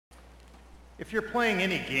If you're playing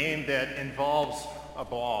any game that involves a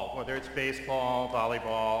ball, whether it's baseball,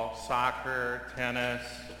 volleyball, soccer, tennis,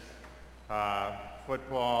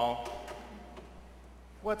 football,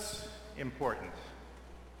 what's important?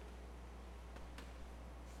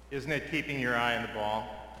 Isn't it keeping your eye on the ball?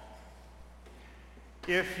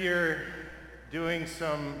 If you're doing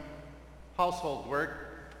some household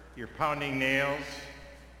work, you're pounding nails,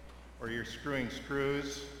 or you're screwing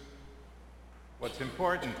screws, what's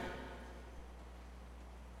important?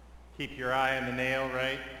 Keep your eye on the nail,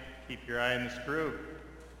 right? Keep your eye on the screw.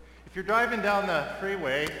 If you're driving down the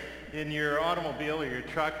freeway in your automobile or your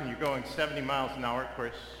truck and you're going 70 miles an hour, of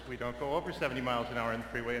course, we don't go over 70 miles an hour on the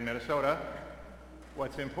freeway in Minnesota,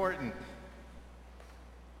 what's important?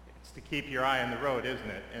 It's to keep your eye on the road, isn't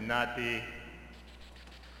it? And not be,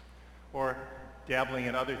 or dabbling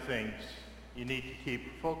in other things. You need to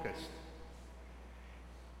keep focused.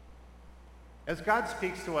 As God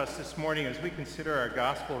speaks to us this morning, as we consider our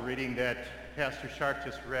gospel reading that Pastor Sharp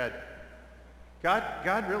just read,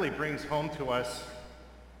 God really brings home to us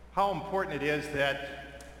how important it is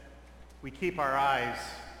that we keep our eyes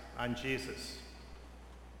on Jesus.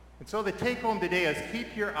 And so the take home today is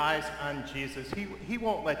keep your eyes on Jesus. He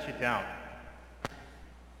won't let you down.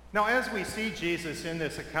 Now, as we see Jesus in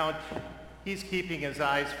this account, he's keeping his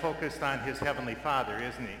eyes focused on his heavenly Father,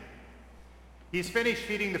 isn't he? He's finished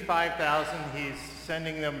feeding the 5,000. He's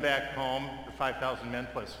sending them back home, the 5,000 men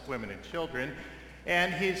plus women and children.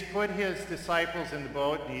 And he's put his disciples in the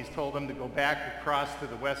boat, and he's told them to go back across to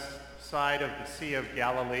the west side of the Sea of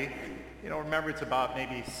Galilee. You know, remember, it's about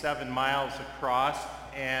maybe 7 miles across,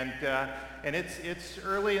 and it's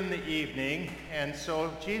early in the evening, and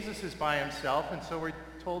so Jesus is by himself, and so we're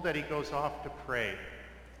told that he goes off to pray.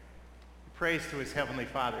 Prays to his heavenly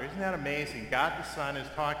Father. Isn't that amazing? God the Son is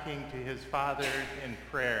talking to his Father in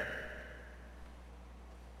prayer.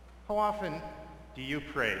 How often do you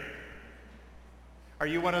pray? Are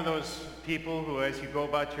you one of those people who, as you go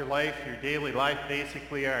about your life, your daily life,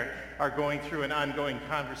 basically are going through an ongoing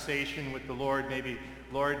conversation with the Lord? Maybe,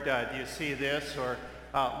 Lord, do you see this? Or,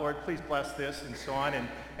 Lord, please bless this, and so on.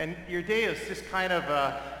 And your day is just kind of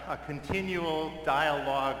a continual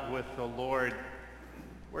dialogue with the Lord,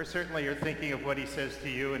 where certainly you're thinking of what he says to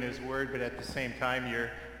you in his word, but at the same time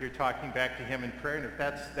you're talking back to him in prayer. And if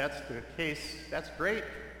that's the case, that's great.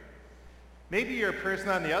 Maybe you're a person,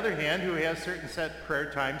 on the other hand, who has certain set prayer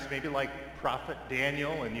times, maybe like Prophet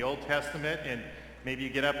Daniel in the Old Testament, and maybe you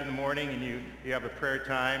get up in the morning and you have a prayer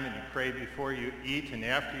time and you pray before you eat and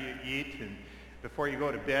after you eat, and before you go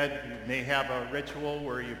to bed you may have a ritual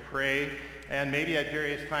where you pray, and maybe at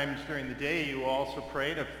various times during the day you also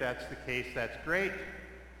pray. And if that's the case, that's great.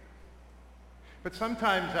 But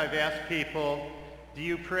sometimes I've asked people, do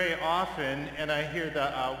you pray often? And I hear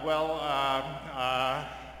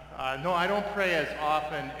no, I don't pray as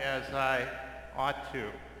often as I ought to.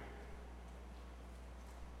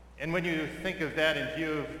 And when you think of that in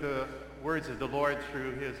view of the words of the Lord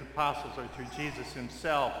through his apostles or through Jesus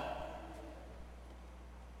himself,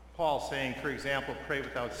 Paul saying, for example, pray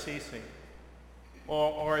without ceasing.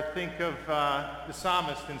 Or think of the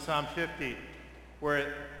psalmist in Psalm 50,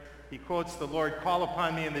 where he quotes the Lord, call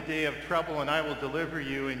upon me in the day of trouble, and I will deliver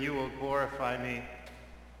you, and you will glorify me.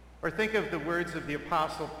 Or think of the words of the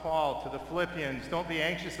Apostle Paul to the Philippians, don't be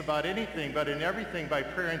anxious about anything, but in everything by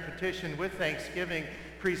prayer and petition with thanksgiving,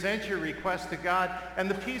 present your request to God, and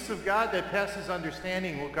the peace of God that passes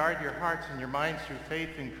understanding will guard your hearts and your minds through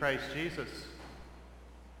faith in Christ Jesus.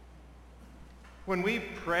 When we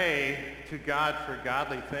pray to God for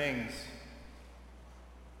godly things,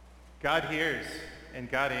 God hears and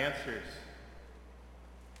God answers.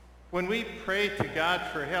 When we pray to God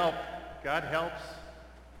for help, God helps.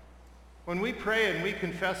 When we pray and we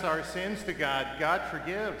confess our sins to God, God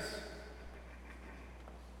forgives.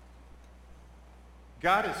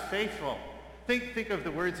 God is faithful. Think of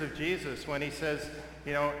the words of Jesus when he says,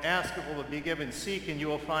 ask, it will be given, seek, and you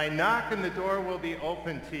will find, knock, and the door will be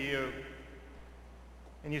open to you.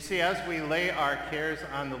 And you see, as we lay our cares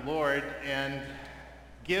on the Lord and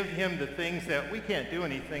give him the things that we can't do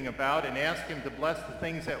anything about and ask him to bless the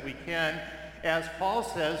things that we can, as Paul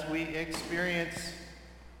says, we experience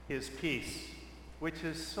his peace, which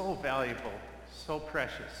is so valuable, so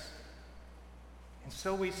precious. And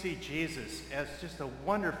so we see Jesus as just a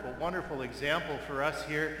wonderful, wonderful example for us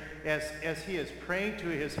here as he is praying to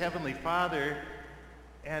his heavenly Father,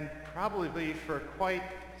 and probably for quite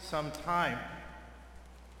some time.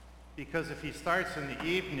 Because if he starts in the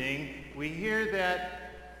evening, we hear that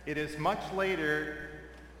it is much later.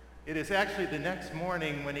 It is actually the next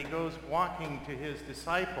morning when he goes walking to his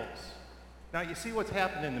disciples. Now, you see what's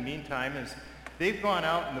happened in the meantime is they've gone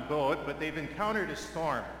out in the boat, but they've encountered a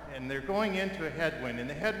storm, and they're going into a headwind, and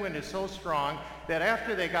the headwind is so strong that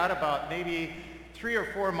after they got about maybe 3 or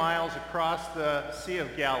 4 miles across the Sea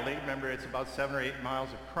of Galilee, remember it's about 7 or 8 miles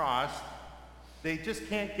across, they just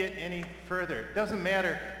can't get any further. It doesn't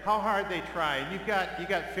matter how hard they try. And you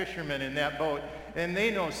got fishermen in that boat, and they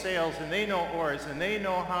know sails, and they know oars, and they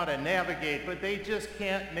know how to navigate, but they just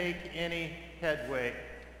can't make any headway.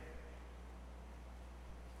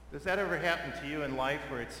 Does that ever happen to you in life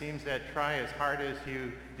where it seems that try as hard as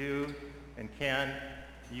you do and can,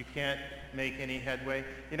 you can't make any headway?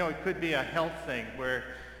 You know, it could be a health thing where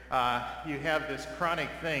you have this chronic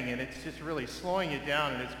thing and it's just really slowing you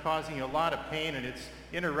down and it's causing you a lot of pain and it's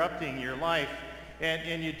interrupting your life.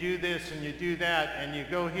 And you do this and you do that and you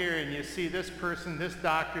go here and you see this person, this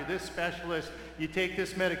doctor, this specialist, you take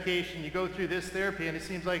this medication, you go through this therapy, and it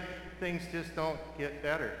seems like things just don't get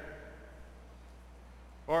better.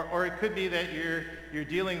 Or it could be that you're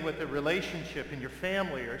dealing with a relationship in your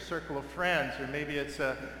family or circle of friends, or maybe it's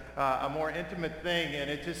a more intimate thing, and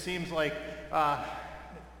it just seems like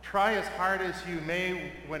try as hard as you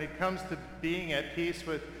may when it comes to being at peace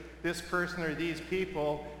with this person or these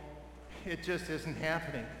people, it just isn't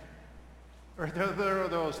happening. Or there are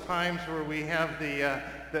those times where we have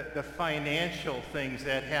the financial things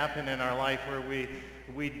that happen in our life where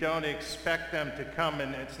we don't expect them to come,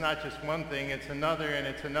 and it's not just one thing, it's another, and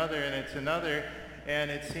it's another, and it's another,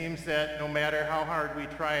 and it seems that no matter how hard we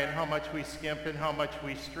try and how much we skimp and how much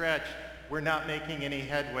we stretch, we're not making any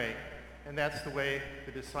headway. And that's the way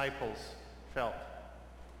the disciples felt.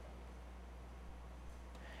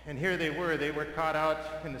 And here they were caught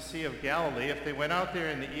out in the Sea of Galilee. If they went out there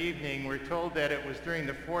in the evening, we're told that it was during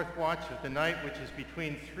the 4th watch of the night, which is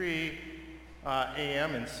between 3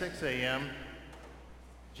 a.m. and 6 a.m.,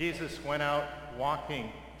 Jesus went out walking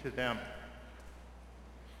to them.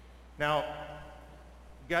 Now,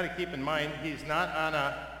 you got to keep in mind, he's not on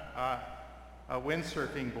a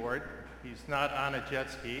windsurfing board. He's not on a jet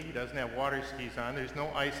ski. He doesn't have water skis on. There's no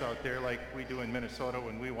ice out there like we do in Minnesota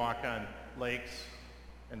when we walk on lakes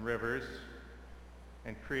and rivers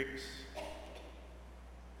and creeks.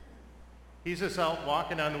 He's just out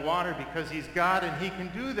walking on the water because he's God and he can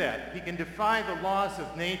do that. He can defy the laws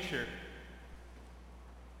of nature.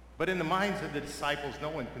 But in the minds of the disciples,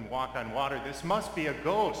 no one can walk on water. This must be a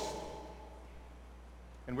ghost.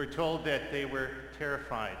 And we're told that they were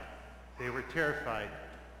terrified. They were terrified.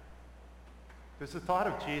 Does the thought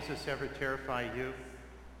of Jesus ever terrify you?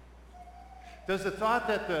 Does the thought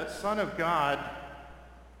that the Son of God,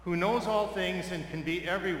 who knows all things and can be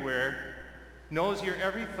everywhere, knows your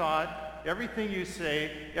every thought, everything you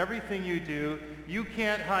say, everything you do, you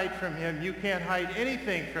can't hide from him, you can't hide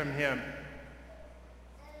anything from him.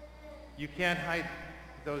 You can't hide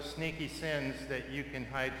those sneaky sins that you can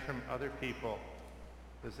hide from other people.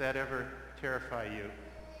 Does that ever terrify you?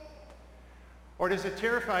 Or does it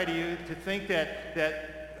terrify you to think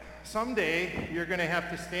that someday you're going to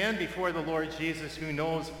have to stand before the Lord Jesus who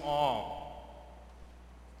knows all?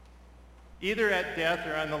 Either at death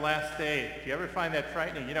or on the last day. Do you ever find that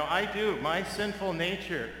frightening? You know, I do. My sinful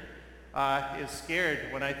nature is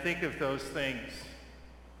scared when I think of those things.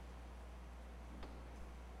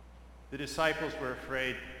 The disciples were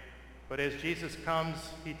afraid, but as Jesus comes,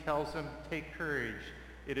 he tells them, take courage.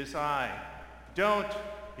 It is I. Don't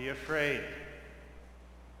be afraid.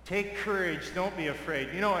 Take courage. Don't be afraid.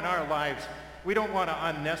 You know, in our lives, we don't want to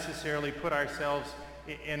unnecessarily put ourselves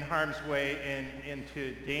in harm's way and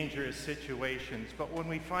into dangerous situations. But when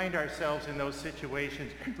we find ourselves in those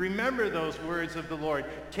situations, remember those words of the Lord.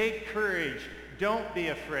 Take courage. Don't be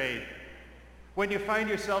afraid. When you find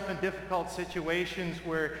yourself in difficult situations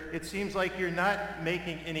where it seems like you're not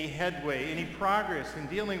making any headway, any progress in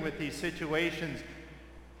dealing with these situations,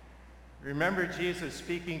 remember Jesus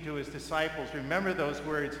speaking to his disciples. Remember those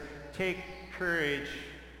words, take courage,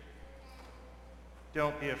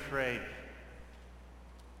 don't be afraid.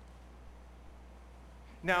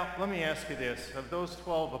 Now, let me ask you this. Of those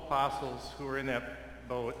 12 apostles who were in that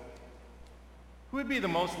boat, who would be the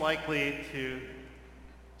most likely to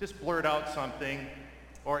just blurt out something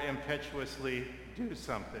or impetuously do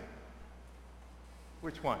something?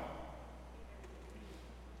 Which one?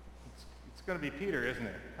 It's going to be Peter, isn't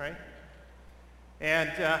it? Right?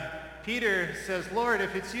 And Peter says, Lord,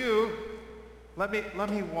 if it's you, let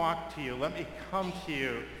me walk to you. Let me come to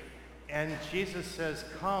you. And Jesus says,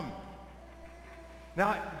 come.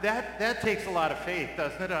 Now, that takes a lot of faith,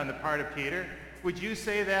 doesn't it, on the part of Peter? Would you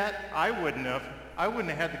say that? I wouldn't have. I wouldn't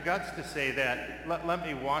have had the guts to say that. Let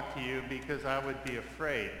me walk to you because I would be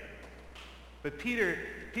afraid. But Peter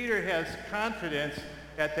has confidence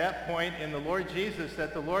at that point in the Lord Jesus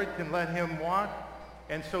that the Lord can let him walk.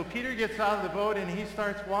 And so Peter gets out of the boat and he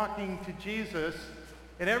starts walking to Jesus,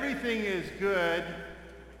 and everything is good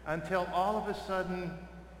until all of a sudden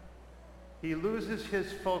he loses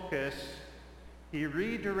his focus. He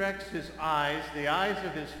redirects his eyes, the eyes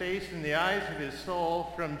of his face and the eyes of his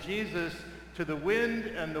soul, from Jesus to the wind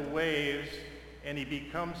and the waves, and he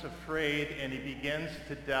becomes afraid and he begins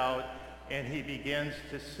to doubt and he begins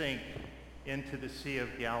to sink into the Sea of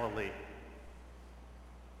Galilee.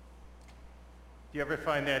 Do you ever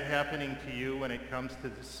find that happening to you when it comes to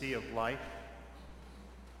the sea of life?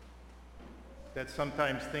 That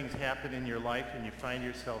sometimes things happen in your life and you find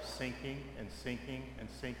yourself sinking and sinking and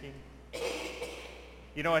sinking?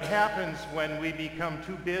 You know, it happens when we become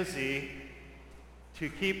too busy to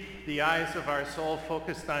keep the eyes of our soul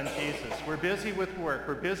focused on Jesus. We're busy with work,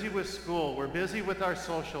 we're busy with school, we're busy with our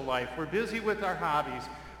social life, we're busy with our hobbies.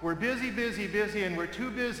 We're busy, and we're too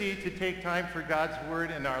busy to take time for God's word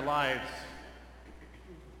in our lives.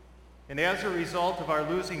 And as a result of our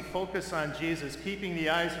losing focus on Jesus, keeping the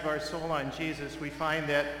eyes of our soul on Jesus, we find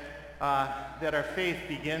that our faith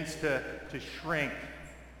begins to shrink.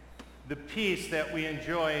 The peace that we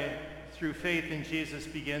enjoy through faith in Jesus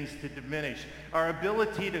begins to diminish. Our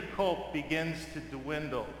ability to cope begins to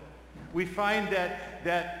dwindle. We find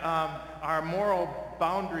that our moral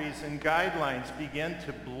boundaries and guidelines begin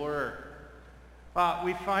to blur.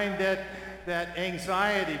 We find that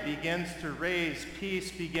anxiety begins to raise,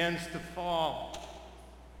 peace begins to fall.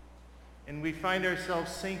 And we find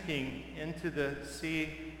ourselves sinking into the sea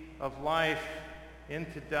of life,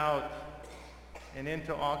 into doubt, and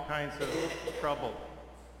into all kinds of trouble.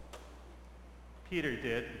 Peter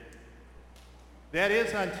did. That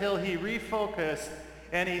is until he refocused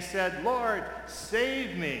and he said, "Lord,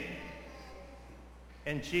 save me."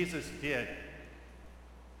 And Jesus did,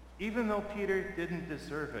 even though Peter didn't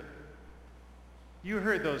deserve it. You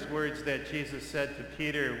heard those words that Jesus said to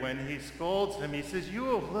Peter when he scolds him. He says,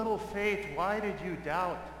 "You of little faith, why did you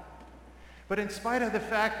doubt?" But in spite of the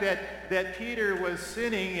fact that Peter was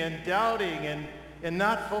sinning and doubting and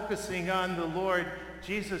not focusing on the Lord,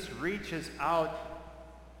 Jesus reaches out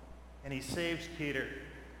and he saves Peter.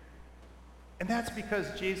 And that's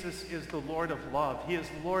because Jesus is the Lord of love. He is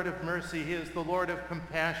the Lord of mercy. He is the Lord of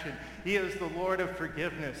compassion. He is the Lord of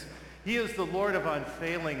forgiveness. He is the Lord of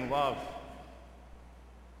unfailing love.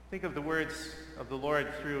 Think of the words of the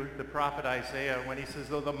Lord through the prophet Isaiah when he says,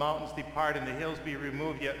 "Though the mountains depart and the hills be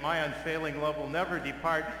removed, yet my unfailing love will never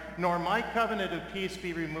depart, nor my covenant of peace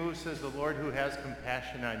be removed, says the Lord who has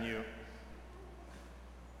compassion on you."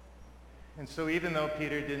 And so even though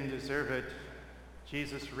Peter didn't deserve it,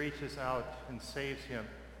 Jesus reaches out and saves him.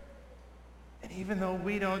 And even though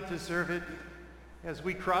we don't deserve it, as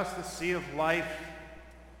we cross the sea of life,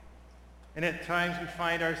 and at times we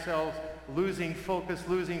find ourselves losing focus,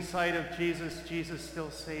 losing sight of Jesus, Jesus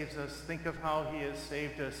still saves us. Think of how he has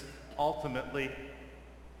saved us ultimately.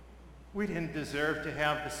 We didn't deserve to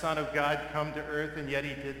have the Son of God come to earth, and yet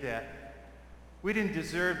he did that. We didn't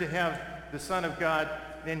deserve to have the Son of God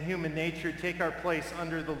in human nature take our place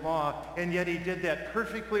under the law, and yet he did that,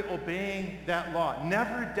 perfectly obeying that law,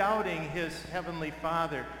 never doubting his heavenly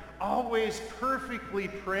Father, always perfectly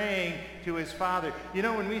praying to his Father. You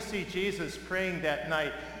know, when we see Jesus praying that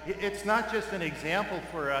night, it's not just an example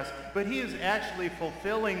for us, but he is actually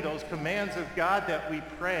fulfilling those commands of God that we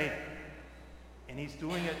pray, and he's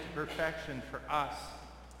doing it to perfection for us.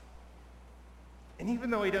 And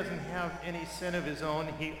even though he doesn't have any sin of his own,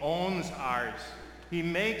 he owns ours. He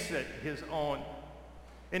makes it his own.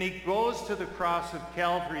 And he goes to the cross of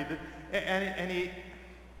Calvary, and he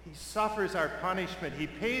suffers our punishment. He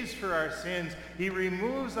pays for our sins. He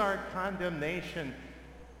removes our condemnation,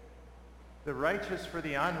 the righteous for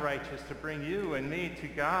the unrighteous, to bring you and me to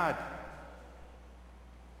God.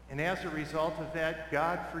 And as a result of that,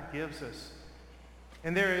 God forgives us.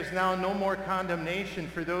 And there is now no more condemnation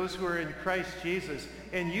for those who are in Christ Jesus.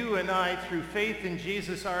 And you and I, through faith in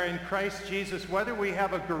Jesus, are in Christ Jesus. Whether we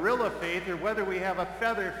have a gorilla faith or whether we have a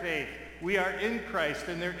feather faith, we are in Christ,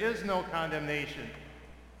 and there is no condemnation.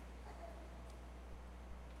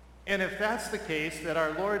 And if that's the case, that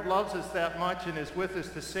our Lord loves us that much and is with us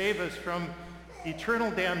to save us from eternal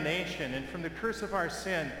damnation and from the curse of our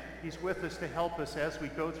sin, he's with us to help us as we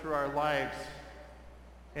go through our lives.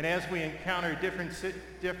 And as we encounter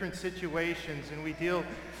different situations and we deal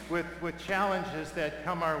with challenges that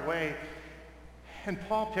come our way. And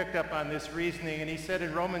Paul picked up on this reasoning, and he said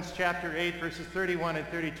in Romans chapter 8, verses 31 and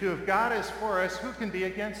 32, "If God is for us, who can be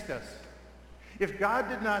against us? If God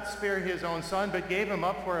did not spare his own Son, but gave him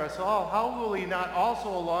up for us all, how will he not also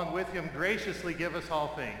along with him graciously give us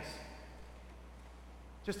all things?"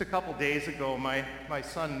 Just a couple days ago, my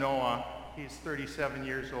son Noah, he's 37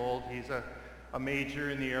 years old. He's a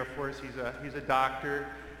major in the Air Force. He's a doctor.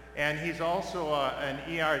 And he's also an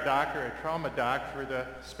ER doctor, a trauma doc for the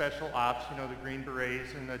special ops, the Green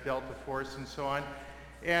Berets and the Delta Force and so on.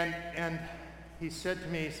 And he said to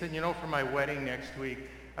me, for my wedding next week,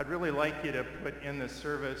 I'd really like you to put in the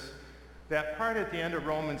service that part at the end of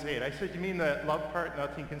Romans 8. I said, you mean the love part,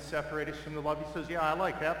 nothing can separate us from the love? He says, yeah, I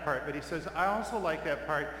like that part. But he says, I also like that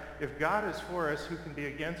part, if God is for us, who can be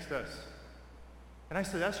against us? And I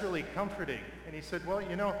said, that's really comforting. And he said, well,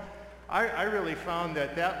 I really found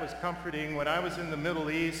that was comforting when I was in the Middle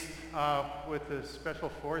East with the Special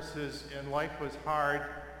Forces and life was hard.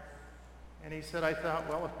 And he said, I thought,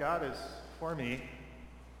 well, if God is for me,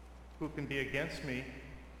 who can be against me?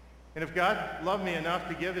 And if God loved me enough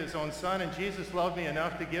to give his own son, and Jesus loved me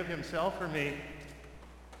enough to give himself for me,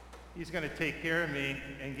 he's going to take care of me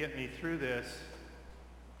and get me through this.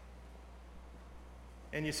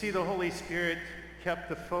 And you see, the Holy Spirit kept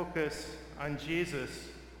the focus on Jesus,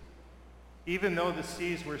 even though the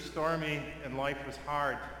seas were stormy and life was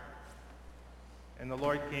hard. And the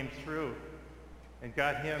Lord came through and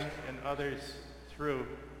got him and others through.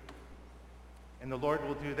 And the Lord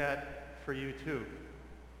will do that for you too.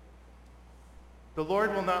 The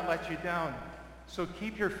Lord will not let you down, so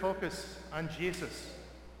keep your focus on Jesus.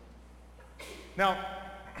 Now,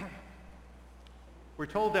 we're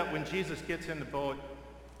told that when Jesus gets in the boat,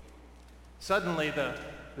 suddenly the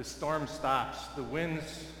storm stops, the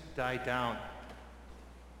winds die down.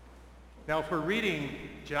 Now, if we're reading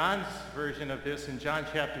John's version of this in John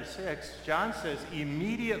chapter 6, John says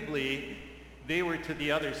immediately they were to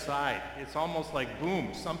the other side. It's almost like,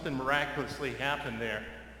 boom, something miraculously happened there.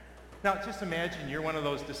 Now, just imagine you're one of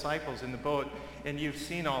those disciples in the boat, and you've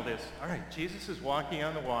seen all this. All right, Jesus is walking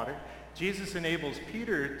on the water. Jesus enables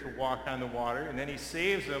Peter to walk on the water, and then he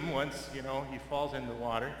saves him once, he falls in the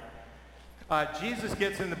water. Jesus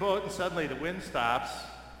gets in the boat, and suddenly the wind stops,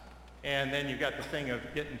 and then you've got the thing of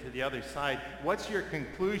getting to the other side. What's your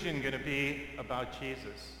conclusion going to be about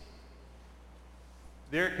Jesus?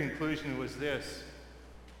 Their conclusion was this: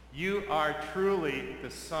 you are truly the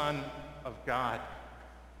Son of God.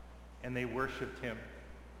 And they worshiped him.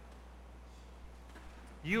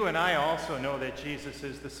 You and I also know that Jesus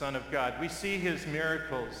is the Son of God. We see his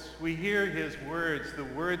miracles. We hear his words, the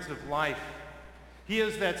words of life. He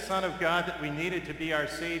is that Son of God that we needed to be our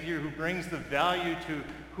Savior, who brings the value to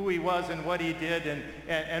who he was and what he did,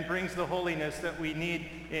 and brings the holiness that we need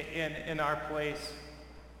in our place.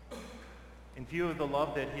 In view of the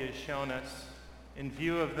love that he has shown us, in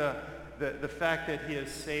view of the fact that he has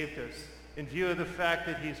saved us, in view of the fact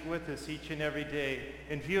that he's with us each and every day,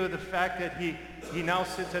 in view of the fact that he now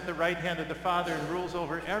sits at the right hand of the Father and rules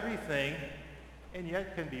over everything, and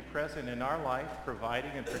yet can be present in our life,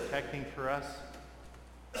 providing and protecting for us,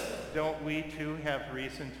 don't we too have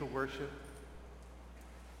reason to worship?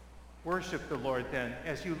 Worship the Lord then,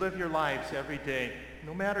 as you live your lives every day,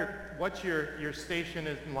 no matter what your station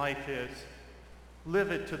in life is. Live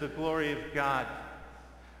it to the glory of God.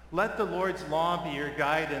 Let the Lord's law be your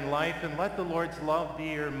guide in life, and let the Lord's love be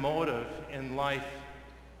your motive in life.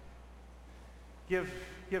 Give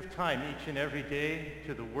time each and every day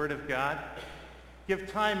to the Word of God. Give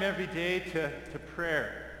time every day to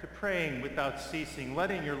prayer, to praying without ceasing,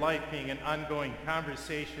 letting your life being an ongoing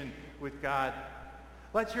conversation with God.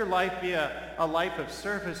 Let your life be a life of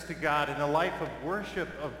service to God and a life of worship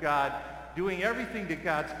of God, doing everything to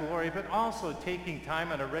God's glory, but also taking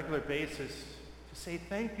time on a regular basis to say,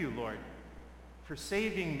 thank you, Lord, for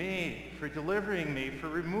saving me, for delivering me, for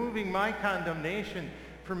removing my condemnation,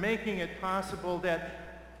 for making it possible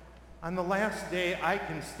that on the last day I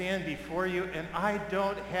can stand before you and I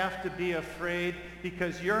don't have to be afraid,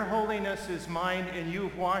 because your holiness is mine and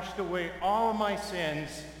you've washed away all my sins.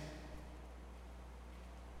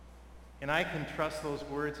 And I can trust those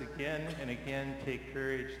words again and again. Take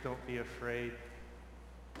courage, don't be afraid.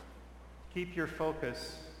 Keep your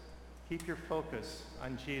focus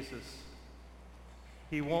on Jesus.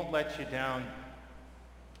 He won't let you down.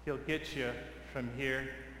 He'll get you from here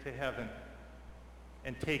to heaven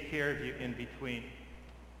and take care of you in between.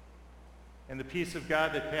 And the peace of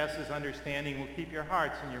God that passes understanding will keep your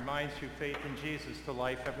hearts and your minds through faith in Jesus to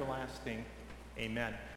life everlasting. Amen.